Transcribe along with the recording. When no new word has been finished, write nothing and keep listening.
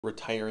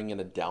Retiring in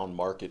a down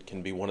market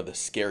can be one of the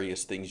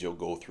scariest things you'll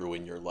go through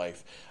in your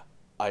life.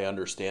 I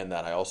understand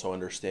that. I also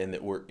understand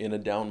that we're in a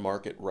down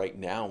market right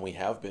now, and we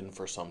have been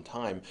for some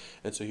time.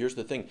 And so here's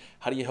the thing.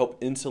 How do you help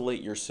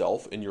insulate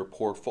yourself and your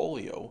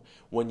portfolio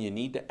when you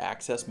need to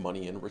access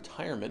money in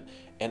retirement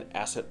and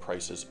asset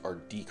prices are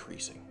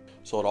decreasing?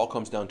 So it all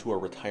comes down to a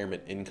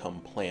retirement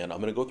income plan. I'm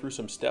going to go through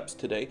some steps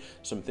today,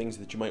 some things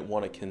that you might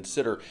want to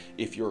consider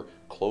if you're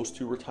close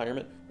to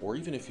retirement or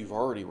even if you've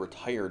already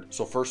retired.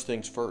 So first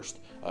things first,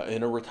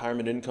 in a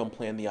retirement income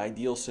plan, the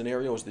ideal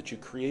scenario is that you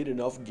create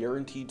enough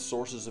guaranteed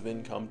sources of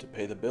income to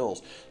pay the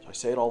bills. So I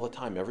say it all the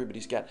time,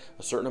 everybody's got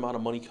a certain amount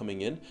of money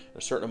coming in,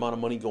 a certain amount of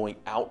money going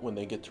out when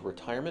they get to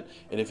retirement.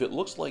 And if it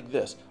looks like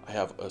this, I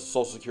have a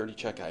Social Security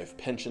check, I have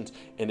pensions,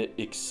 and it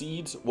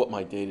exceeds what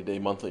my day-to-day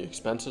monthly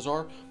expenses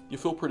are, you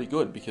feel pretty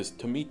good, because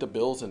to meet the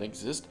bills and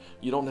exist,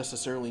 you don't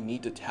necessarily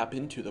need to tap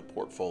into the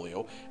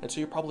portfolio, and so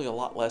you're probably a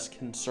lot less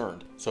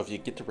concerned. So if you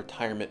get to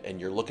retirement and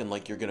you're looking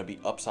like you're going to be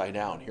upside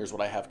down, here's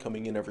what I have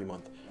coming in every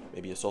month,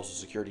 maybe a Social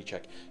Security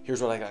check,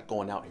 here's what I got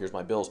going out, here's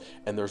my bills,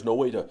 and there's no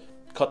way to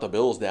cut the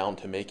bills down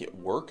to make it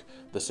work.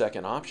 The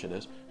second option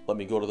is, let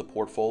me go to the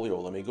portfolio,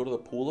 let me go to the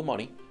pool of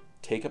money,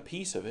 take a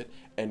piece of it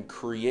and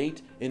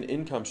create an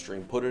income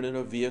stream, put it in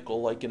a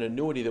vehicle like an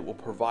annuity that will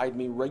provide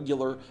me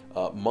regular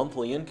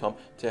monthly income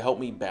to help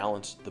me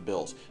balance the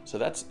bills. So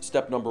that's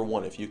step number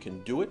one. If you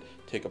can do it,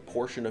 take a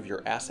portion of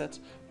your assets,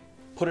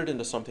 put it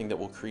into something that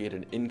will create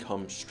an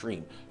income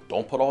stream.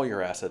 Don't put all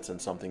your assets in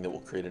something that will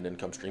create an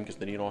income stream, because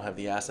then you don't have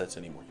the assets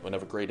anymore. You might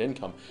have a great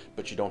income,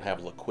 but you don't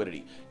have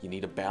liquidity. You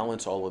need to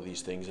balance all of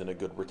these things in a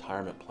good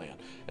retirement plan.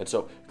 And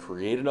so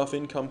create enough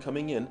income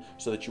coming in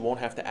so that you won't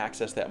have to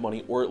access that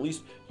money, or at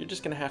least you're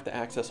just going to have to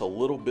access a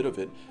little bit of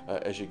it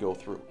as you go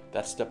through.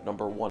 That's step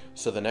number one.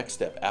 So the next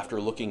step,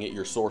 after looking at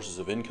your sources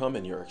of income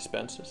and your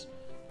expenses,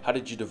 how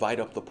did you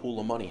divide up the pool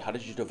of money? How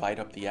did you divide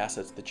up the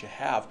assets that you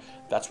have?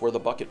 That's where the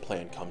bucket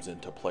plan comes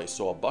into play.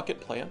 So a bucket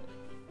plan,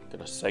 we're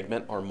going to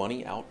segment our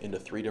money out into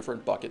 3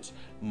 different buckets.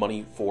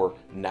 Money for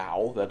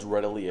now, that's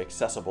readily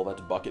accessible.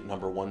 That's bucket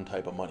number 1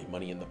 type of money.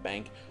 Money in the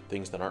bank,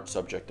 things that aren't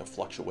subject to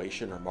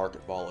fluctuation or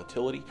market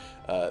volatility.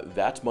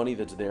 That's money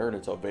that's there and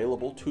it's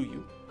available to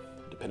you.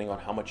 Depending on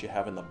how much you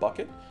have in the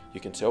bucket, you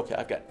can say, okay,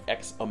 I've got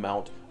X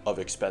amount of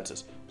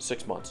expenses,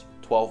 6 months,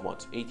 12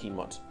 months, 18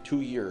 months,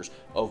 2 years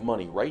of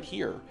money right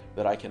here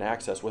that I can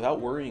access without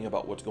worrying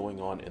about what's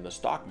going on in the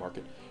stock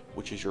market,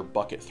 which is your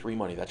bucket 3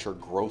 money. That's your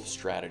growth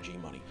strategy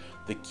money.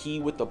 The key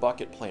with the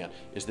bucket plan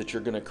is that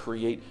you're going to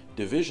create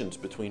divisions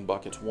between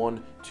buckets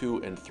 1,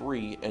 2, and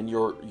 3, and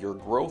your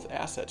growth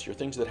assets, your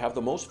things that have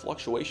the most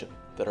fluctuation,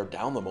 that are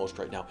down the most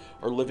right now,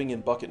 are living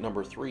in bucket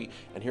number 3.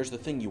 And here's the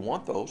thing, you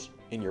want those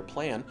in your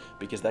plan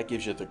because that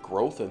gives you the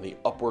growth and the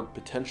upward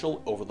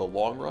potential over the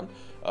long run,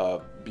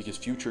 because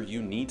future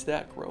you needs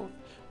that growth.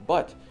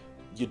 But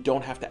you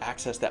don't have to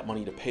access that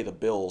money to pay the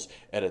bills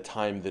at a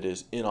time that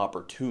is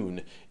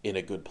inopportune in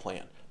a good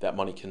plan. That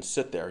money can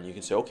sit there and you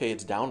can say, okay,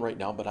 it's down right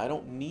now, but I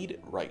don't need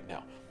it right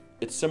now.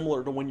 It's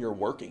similar to when you're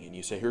working and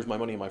you say, here's my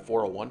money in my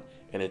 401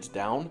 and it's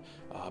down,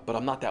 but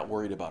I'm not that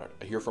worried about it.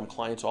 I hear from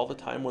clients all the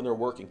time when they're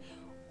working,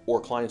 or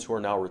clients who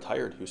are now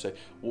retired who say,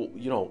 well,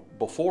 you know,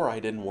 before I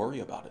didn't worry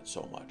about it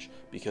so much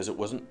because it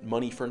wasn't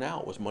money for now,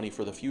 it was money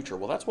for the future.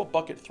 Well, that's what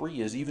bucket 3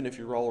 is, even if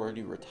you're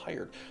already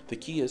retired. The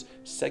key is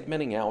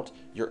segmenting out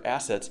your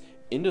assets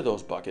into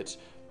those buckets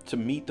to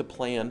meet the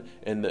plan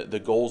and the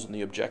goals and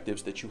the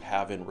objectives that you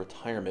have in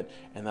retirement.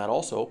 And that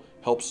also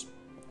helps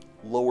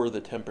lower the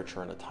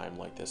temperature in a time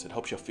like this. It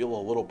helps you feel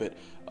a little bit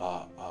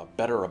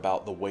better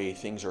about the way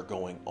things are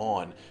going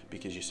on,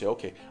 because you say,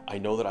 okay, I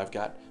know that I've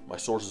got my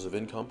sources of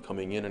income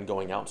coming in and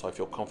going out, so I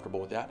feel comfortable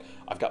with that.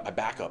 I've got my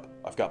backup.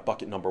 I've got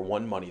bucket number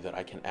 1 money that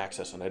I can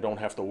access, and I don't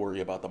have to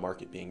worry about the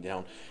market being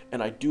down.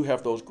 And I do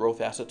have those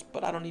growth assets,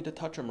 but I don't need to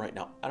touch them right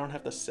now. I don't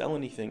have to sell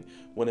anything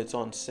when it's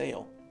on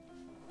sale.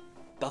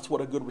 That's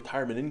what a good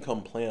retirement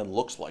income plan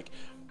looks like.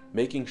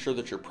 Making sure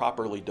that you're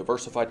properly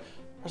diversified.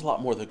 There's a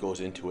lot more that goes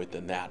into it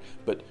than that,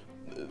 but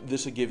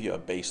this will give you a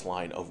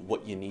baseline of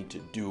what you need to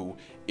do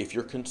if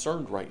you're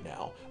concerned right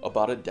now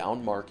about a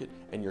down market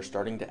and you're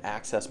starting to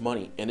access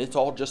money and it's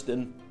all just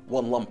in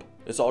one lump.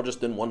 It's all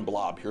just in one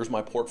blob. Here's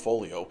my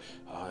portfolio,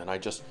 and I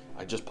just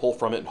pull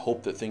from it and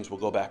hope that things will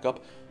go back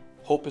up.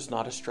 Hope is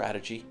not a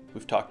strategy.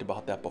 We've talked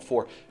about that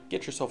before.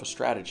 Get yourself a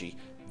strategy.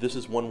 This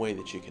is one way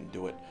that you can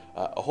do it.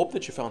 I hope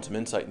that you found some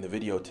insight in the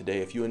video today.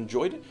 If you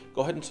enjoyed it,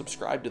 go ahead and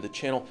subscribe to the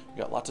channel. We've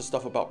got lots of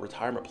stuff about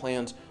retirement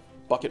plans,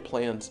 bucket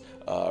plans,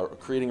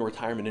 creating a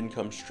retirement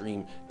income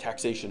stream,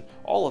 taxation,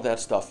 all of that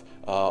stuff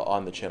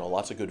on the channel.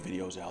 Lots of good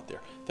videos out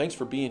there. Thanks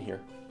for being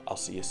here. I'll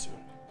see you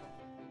soon.